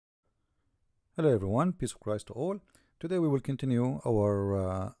Hello everyone, peace of Christ to all. Today we will continue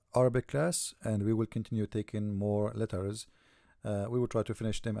our Arabic class and we will continue taking more letters. We will try to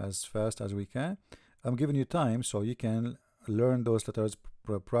finish them as fast as we can. I'm giving you time so you can learn those letters,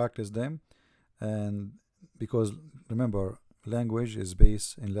 practice them, and because remember, language is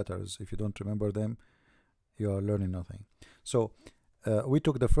based in letters. If you don't remember them, you are learning nothing. So we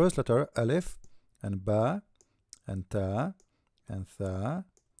took the first letter, alif, and ba, and ta, and tha,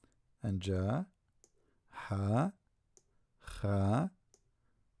 and ja, ha, kha,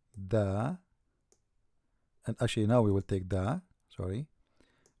 da, and actually now we will take da, sorry,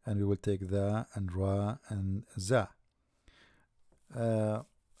 and we will take da and ra and za, and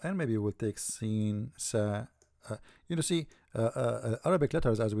maybe we'll take sin, sa. See, Arabic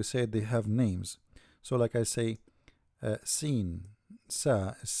letters, as we said, they have names. So like I say, sin,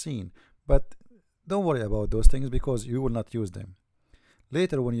 sa, sin, but don't worry about those things because you will not use them.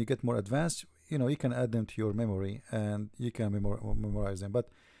 Later, when you get more advanced, you can add them to your memory and you can memorize them. But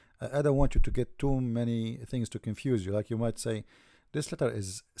I don't want you to get too many things to confuse you. Like you might say, this letter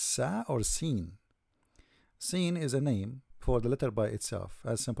is sa or sin. Sin is a name for the letter by itself,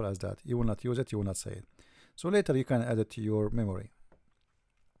 as simple as that. You will not use it, you will not say it. So later you can add it to your memory.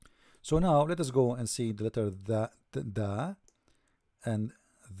 So now let us go and see the letter da and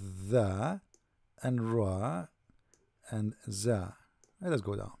the and ra and za. Let us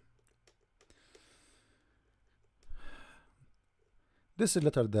go down. This is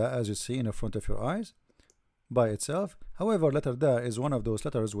letter da, as you see in the front of your eyes by itself. However, letter da is one of those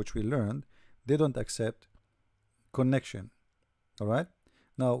letters which we learned they don't accept connection. Alright,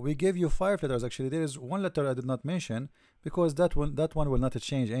 now we gave you 5 letters. Actually there is one letter I did not mention because that one will not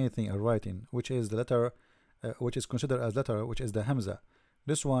change anything in writing, which is the letter which is considered as letter, which is the hamza.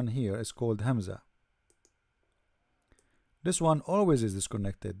 This one here is called hamza. This one always is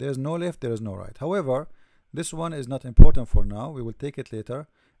disconnected. There is no left, there is no right. However, this one is not important for now. We will take it later,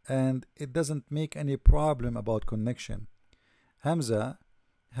 and it doesn't make any problem about connection. Hamza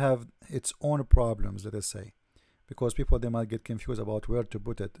have its own problems, let us say, because people they might get confused about where to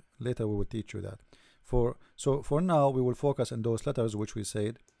put it. Later we will teach you that. So for now we will focus on those letters which we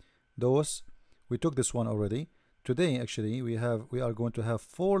said. Those we took this one already. Today actually we are going to have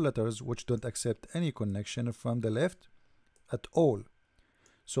 4 letters which don't accept any connection from the left at all.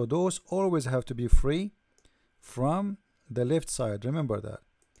 So those always have to be free from the left side. Remember that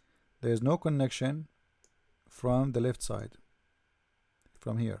there is no connection from the left side,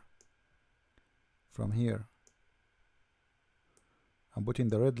 from here. I'm putting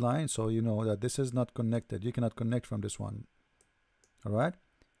the red line so you know that this is not connected. You cannot connect from this one. Alright,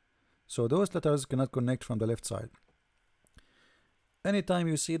 so those letters cannot connect from the left side. Anytime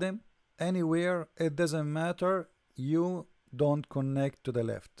you see them anywhere, it doesn't matter, you don't connect to the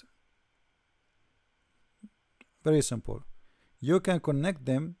left. Very simple. You can connect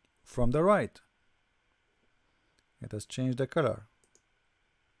them from the right. Let us change the color.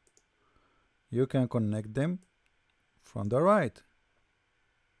 You can connect them from the right.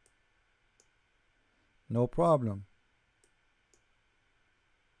 No problem.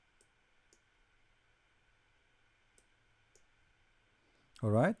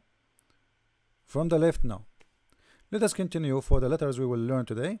 Alright? From the left now. Let us continue for the letters we will learn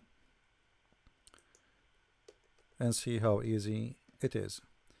today and see how easy it is.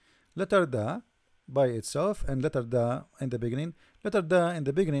 Letter da by itself and letter da in the beginning. Letter da in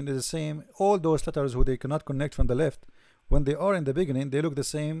the beginning is the same. All those letters who they cannot connect from the left, when they are in the beginning, they look the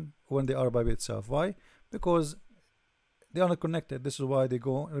same when they are by itself. Why? Because they are not connected. This is why they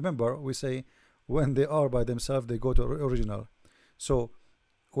go. Remember, we say when they are by themselves, they go to original. So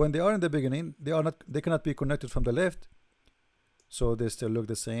when they are in the beginning, they cannot be connected from the left, so they still look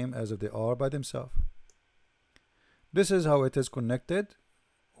the same as if they are by themselves. This is how it is connected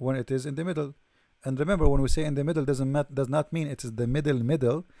when it is in the middle. And remember, when we say in the middle, does not mean it is the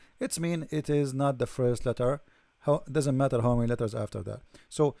middle. It's mean it is not the first letter. Doesn't matter how many letters after that.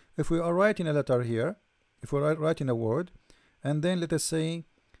 So if we are writing a letter here, if we are writing a word, and then let us say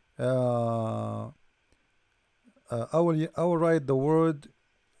I will write the word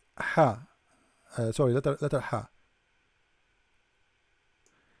ha, sorry, letter ha.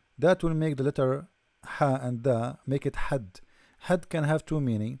 That will make the letter ha and da, make it had. Had can have 2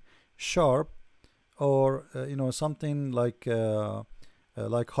 meaning: sharp, or something like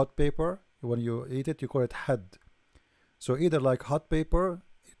hot paper. When you eat it, you call it had. So either like hot paper,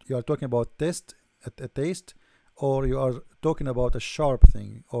 you are talking about taste, a taste, or you are talking about a sharp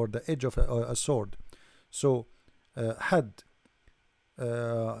thing or the edge of a sword. So had. I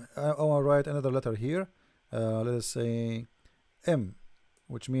want to write another letter here. Let us say M,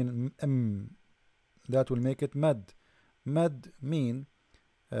 which means that will make it mad. Mad mean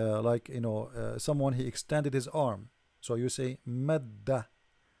like, someone he extended his arm. So you say madda,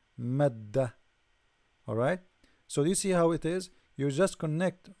 madda. All right. So you see how it is. You just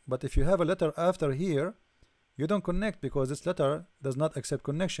connect, but if you have a letter after here, you don't connect because this letter does not accept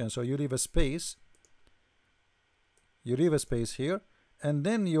connection. So you leave a space. You leave a space here, and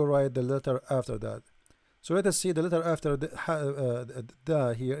then you write the letter after that. So let us see the letter after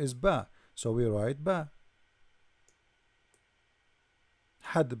the here is ba. So we write ba.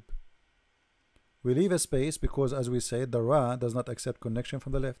 Hadb. We leave a space because, as we said, the ra does not accept connection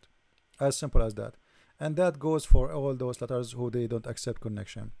from the left. As simple as that. And that goes for all those letters who they don't accept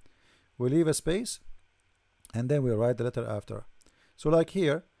connection. We leave a space, and then we write the letter after. So like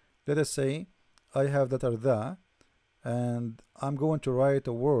here, let us say I have letter the, and I'm going to write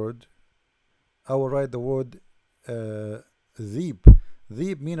a word. I will write the word Deeb.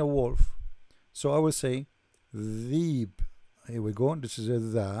 Deeb mean a wolf. So I will say Deeb. Here we go. This is a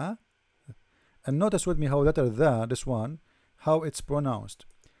the. And notice with me how letter the, this one, how it's pronounced.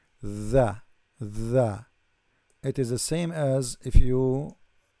 The. It is the same as if you,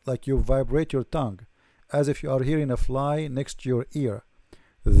 like you vibrate your tongue, as if you are hearing a fly next to your ear.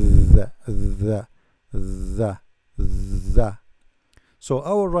 The. So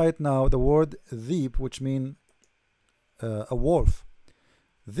I will write now the word Deeb, which mean a wolf.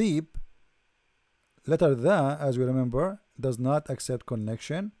 Deeb, letter the, as we remember, does not accept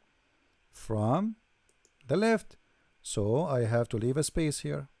connection from the left. So I have to leave a space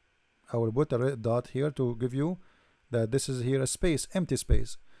here. I will put a red dot here to give you that this is here a space, empty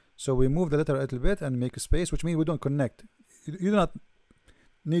space. So we move the letter a little bit and make a space, which means we don't connect. You do not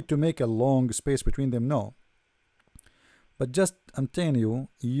need to make a long space between them, no. But just, I'm telling you,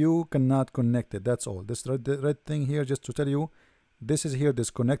 you cannot connect it. That's all. This red thing here, just to tell you, this is here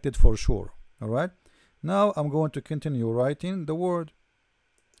disconnected for sure. All right. Now I'm going to continue writing the word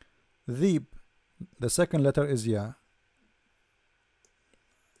Deeb. The second letter is ya.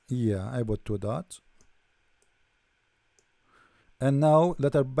 Yeah, I put two dots. And now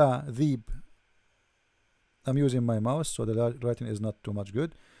letter ba, Deeb. I'm using my mouse, so the writing is not too much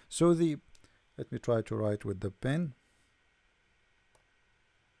good. So Deeb. Let me try to write with the pen.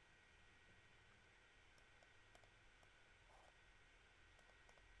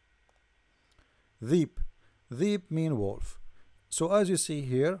 Deeb. Deeb mean wolf. So as you see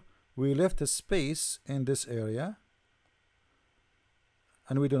here, we left a space in this area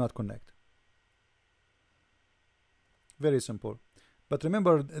and we do not connect. Very simple. But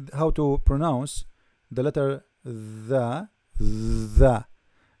remember how to pronounce the letter the.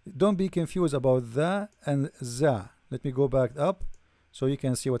 Don't be confused about the and za. Let me go back up so you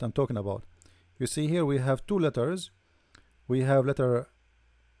can see what I'm talking about. You see here we have two letters. We have letter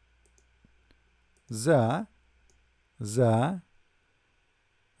za, as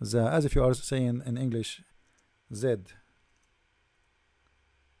if you are saying in English Z.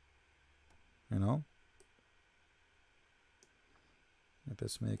 You know, let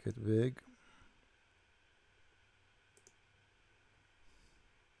us make it big.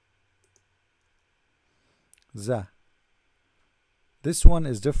 Za. This one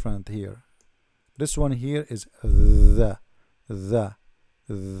is different here. This one here is the,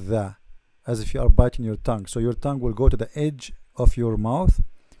 as if you are biting your tongue. So your tongue will go to the edge of your mouth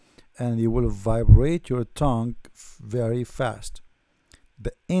and you will vibrate your tongue very fast.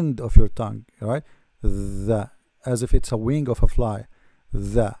 The end of your tongue, right? The, as if it's a wing of a fly.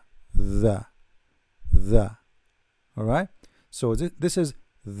 The. All right. So this is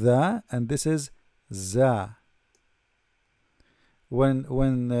the and this is za. When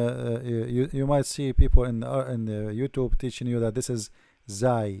you might see people in YouTube teaching you that this is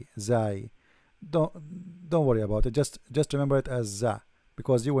zai. Don't worry about it. Just remember it as za,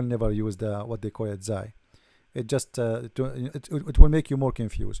 because you will never use the what they call it zai. It just it will make you more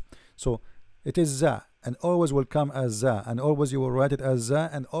confused. So it is za, and always will come as za, and always you will write it as za,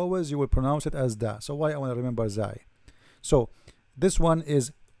 and always you will pronounce it as da. So why I want to remember zai? So this one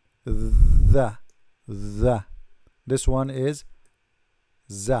is the. This one is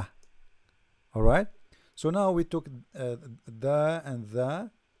za. All right. So now we took the and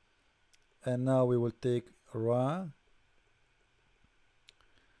the, and now we will take ra.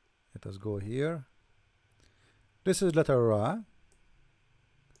 Let us go here. This is letter ra.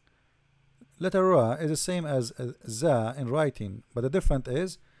 Letter ra is the same as za in writing, but the difference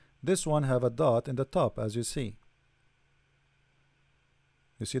is this one have a dot in the top, as you see.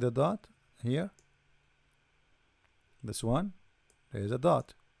 You see the dot here? This one, there is a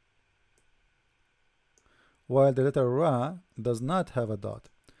dot. While the letter ra does not have a dot.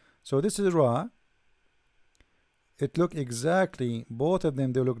 So this is ra, it look exactly, both of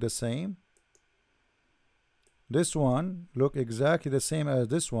them, they look the same. This one look exactly the same as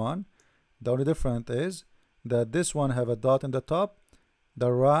this one. The only difference is that this one have a dot in the top.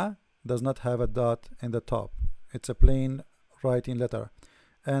 The Ra does not have a dot in the top. It's a plain writing letter.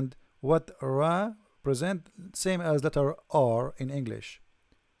 And what Ra present, same as letter R in English.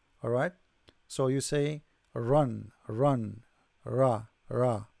 Alright? So you say run, run, Ra,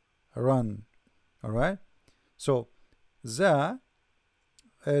 Ra, run. Alright? So za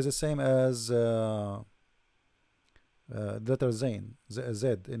is the same as letter Zain,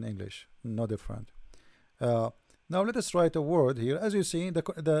 Z in English, no different. Now let us write a word here. As you see,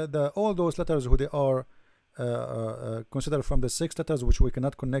 all those letters who they are considered from the 6 letters which we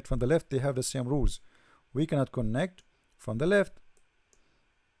cannot connect from the left, they have the same rules. We cannot connect from the left.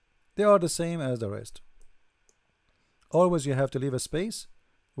 They are the same as the rest. Always you have to leave a space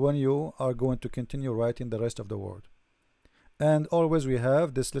when you are going to continue writing the rest of the word. And always we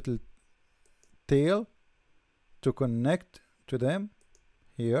have this little tail to connect to them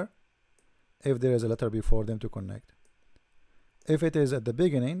here if there is a letter before them to connect. If it is at the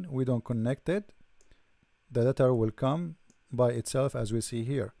beginning, we don't connect it, the letter will come by itself as we see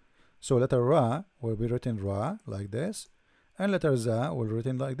here. So letter Ra will be written Ra like this, and letter Za will be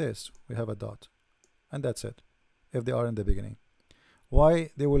written like this. We have a dot, and that's it if they are in the beginning. Why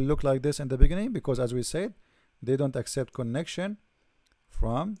they will look like this in the beginning? Because as we said, they don't accept connection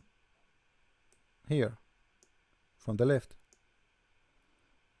from here, from the left.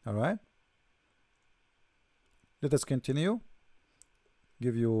 Alright, let us continue.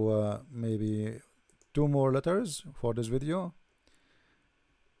 Give you maybe 2 more letters for this video.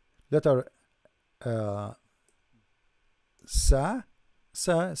 Letter Sa,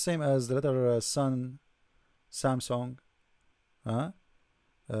 same as the letter Sun, Samsung.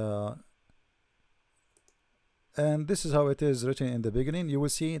 And this is how it is written in the beginning. You will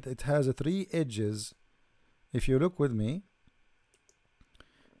see it has 3 edges. If you look with me,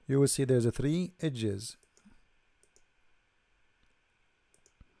 you will see there's 3 edges.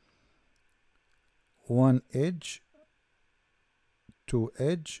 1 edge, 2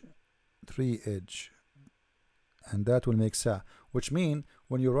 edge, 3 edge, and that will make Sa, which means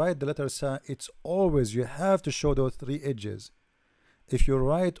when you write the letter Sa, it's always you have to show those 3 edges. If you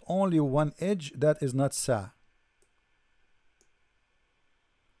write only 1 edge, that is not Sa.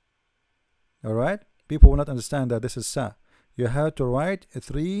 Alright? People will not understand that this is Sa. You have to write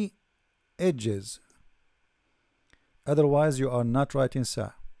 3 edges. Otherwise, you are not writing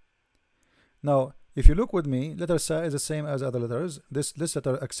Sa. Now, if you look with me, letter Sa is the same as other letters. This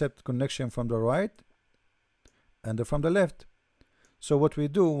letter accepts connection from the right and from the left. So what we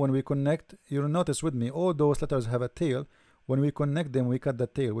do when we connect, you'll notice with me, all those letters have a tail. When we connect them, we cut the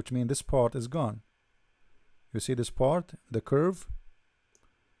tail, which means this part is gone. You see this part, the curve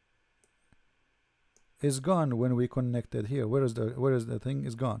is gone when we connected here. Where is the thing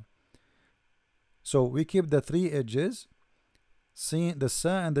is gone? So we keep the 3 edges. See, the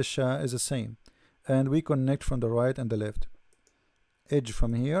Sa and the Sha is the same, and we connect from the right and the left. Edge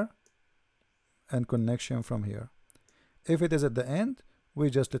from here and connection from here. If it is at the end,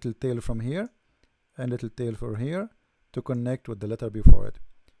 we just little tail from here and little tail for here to connect with the letter before it.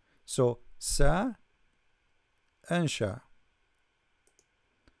 So Sa and Sha.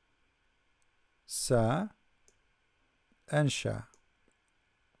 Sa and Sha.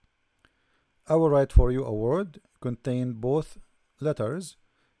 I will write for you a word contain both letters.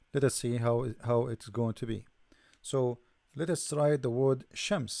 Let us see how it's going to be. So let us write the word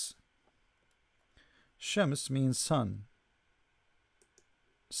Shams. Shams means sun.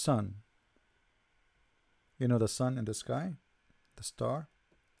 Sun. You know the sun in the sky, the star.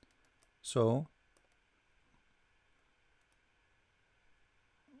 So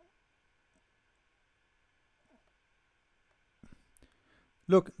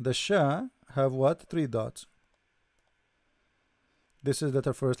look, the Sha have what? 3 dots. This is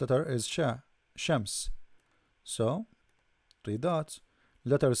letter, first letter is Sha, Shams. So 3 dots.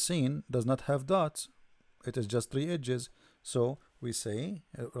 Letter Sin does not have dots. It is just 3 edges. So we say,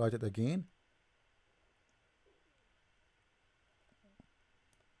 write it again.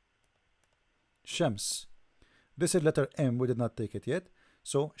 Shams. This is letter M. We did not take it yet.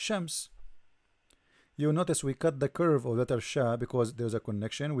 So Shams. You notice we cut the curve of letter Sha because there's a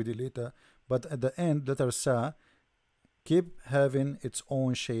connection. We delete the, but at the end, letter Sa keep having its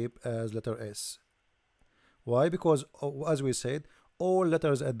own shape as letter S. Why? Because as we said, all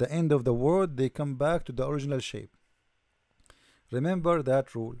letters at the end of the word, they come back to the original shape. Remember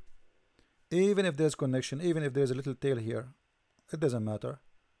that rule. Even if there's connection, even if there's a little tail here, it doesn't matter.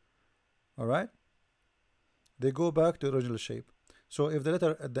 Alright? they go back to the original shape. So if the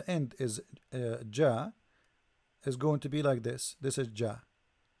letter at the end is Ja, is going to be like this. This is Ja.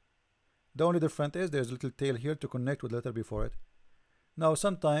 The only difference is there's a little tail here to connect with the letter before it. Now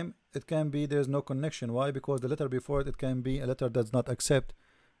sometime it can be there's no connection. Why? Because the letter before it can be a letter that does not accept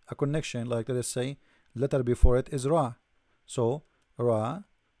a connection. Like let us say letter before it is Ra. So Ra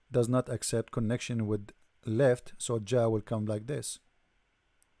does not accept connection with left, so Ja will come like this.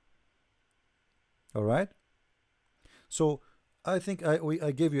 Alright? So I think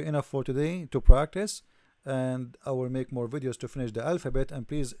I gave you enough for today to practice, and I will make more videos to finish the alphabet. And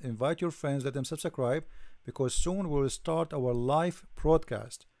please invite your friends, let them subscribe, because soon we will start our live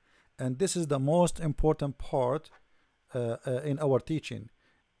broadcast, and this is the most important part in our teaching.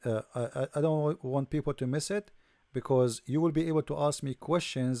 I don't want people to miss it, because you will be able to ask me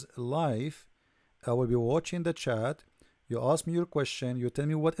questions live. I will be watching the chat. You ask me your question, you tell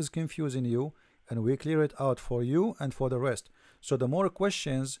me what is confusing you, and we clear it out for you and for the rest. So the more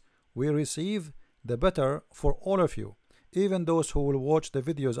questions we receive, the better for all of you, even those who will watch the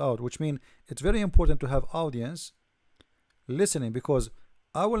videos out, which means it's very important to have audience listening, because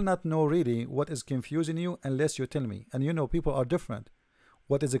I will not know really what is confusing you unless you tell me. And you know, people are different.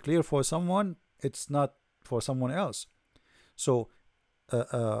 What is clear for someone, it's not for someone else. So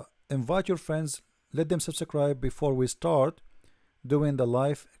invite your friends, let them subscribe before we start doing the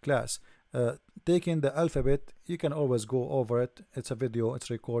live class. Taking the alphabet, you can always go over it. It's a video, it's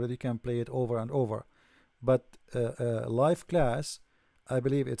recorded, you can play it over and over. But live class, I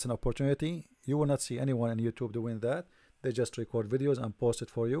believe it's an opportunity. You will not see anyone on YouTube doing that. They just record videos and post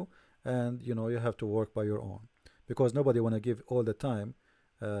it for you, and you know, you have to work by your own, because nobody want to give all the time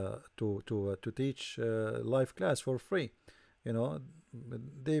to teach live class for free. You know,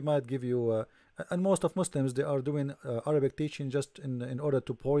 they might give you and most of Muslims, they are doing Arabic teaching just in order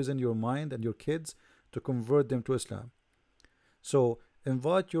to poison your mind and your kids, to convert them to Islam. So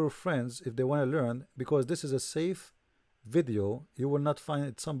invite your friends if they want to learn, because this is a safe video. You will not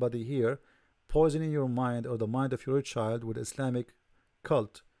find somebody here poisoning your mind or the mind of your child with Islamic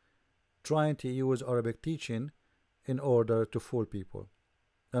cult, trying to use Arabic teaching in order to fool people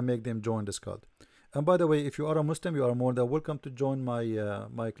and make them join this cult. And by the way, if you are a Muslim, you are more than welcome to join my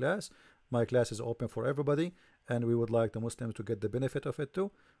my class. My class is open for everybody, and we would like the Muslims to get the benefit of it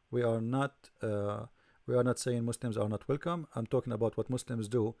too. We are not saying Muslims are not welcome. I'm talking about what Muslims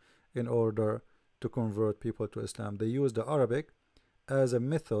do in order to convert people to Islam. They use the Arabic as a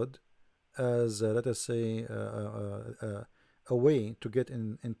method, as let us say a way to get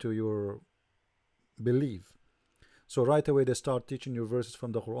into your belief. So right away they start teaching you verses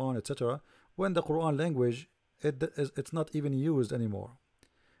from the Quran, etc., when the Quran language it's not even used anymore.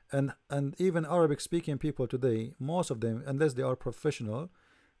 And even Arabic speaking people today, most of them, unless they are professional,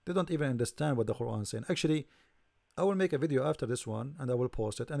 they don't even understand what the Quran is saying. Actually, I will make a video after this one and I will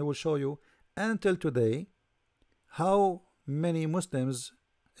post it, and I will show you until today how many Muslims,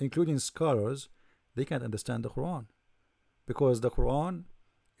 including scholars, they can't understand the Quran, because the Quran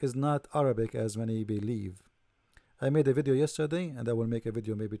is not Arabic as many believe. I made a video yesterday, and I will make a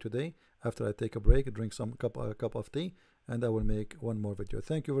video maybe today after I take a break, drink some cup of tea, and I will make one more video.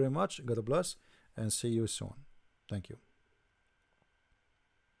 Thank you very much. God bless, and see you soon. Thank you.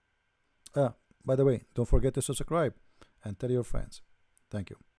 By the way, don't forget to subscribe and tell your friends. Thank you.